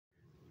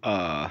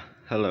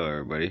Hello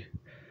everybody.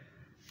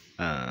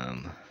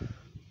 Um,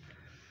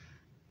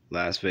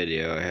 Last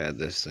video I had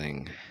this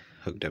thing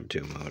hooked up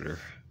to a motor.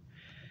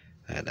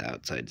 I had the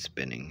outside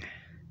spinning.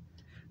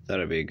 Thought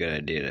it'd be a good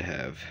idea to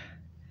have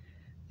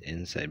the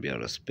inside be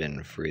able to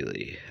spin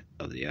freely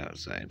of the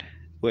outside,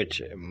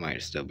 which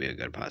might still be a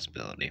good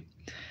possibility.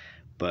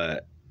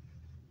 But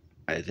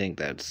I think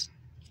that's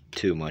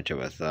too much of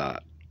a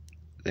thought.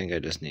 I think I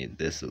just need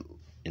this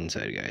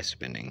inside guy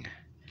spinning.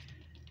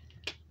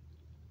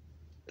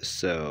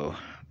 So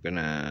I'm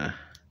gonna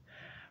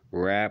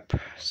wrap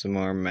some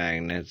more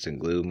magnets and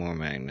glue more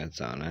magnets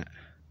on it,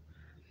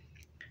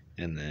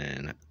 and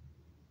then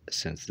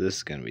since this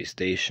is going to be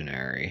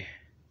stationary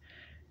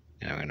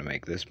and I'm going to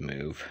make this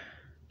move,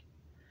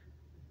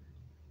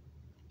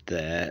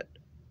 that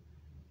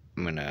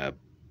I'm going to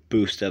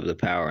boost up the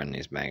power in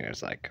these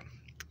magnets like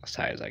as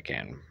high as I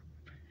can,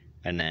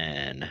 and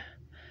then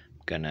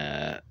I'm going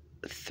to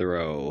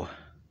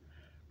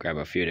grab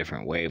a few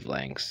different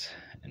wavelengths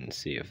and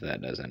see if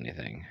that does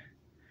anything.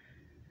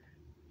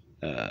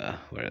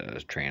 What are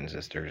those,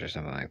 transistors or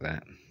something like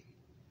that,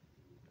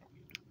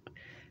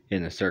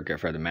 in the circuit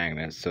for the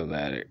magnets, so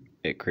that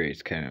it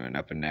creates kind of an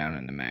up and down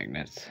in the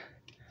magnets,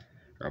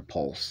 or a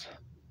pulse.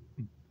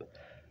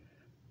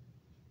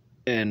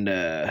 And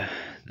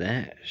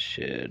that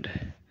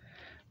should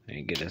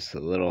maybe get us a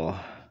little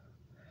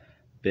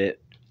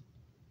bit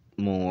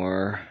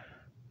more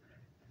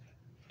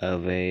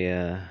of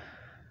a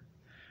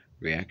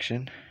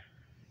reaction.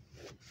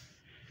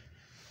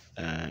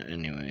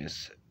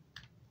 Anyways,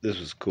 this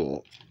was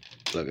cool.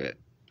 Look at,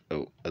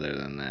 other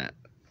than that,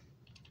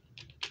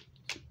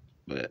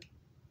 but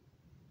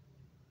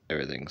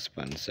everything's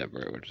spun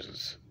separate, which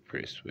is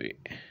pretty sweet.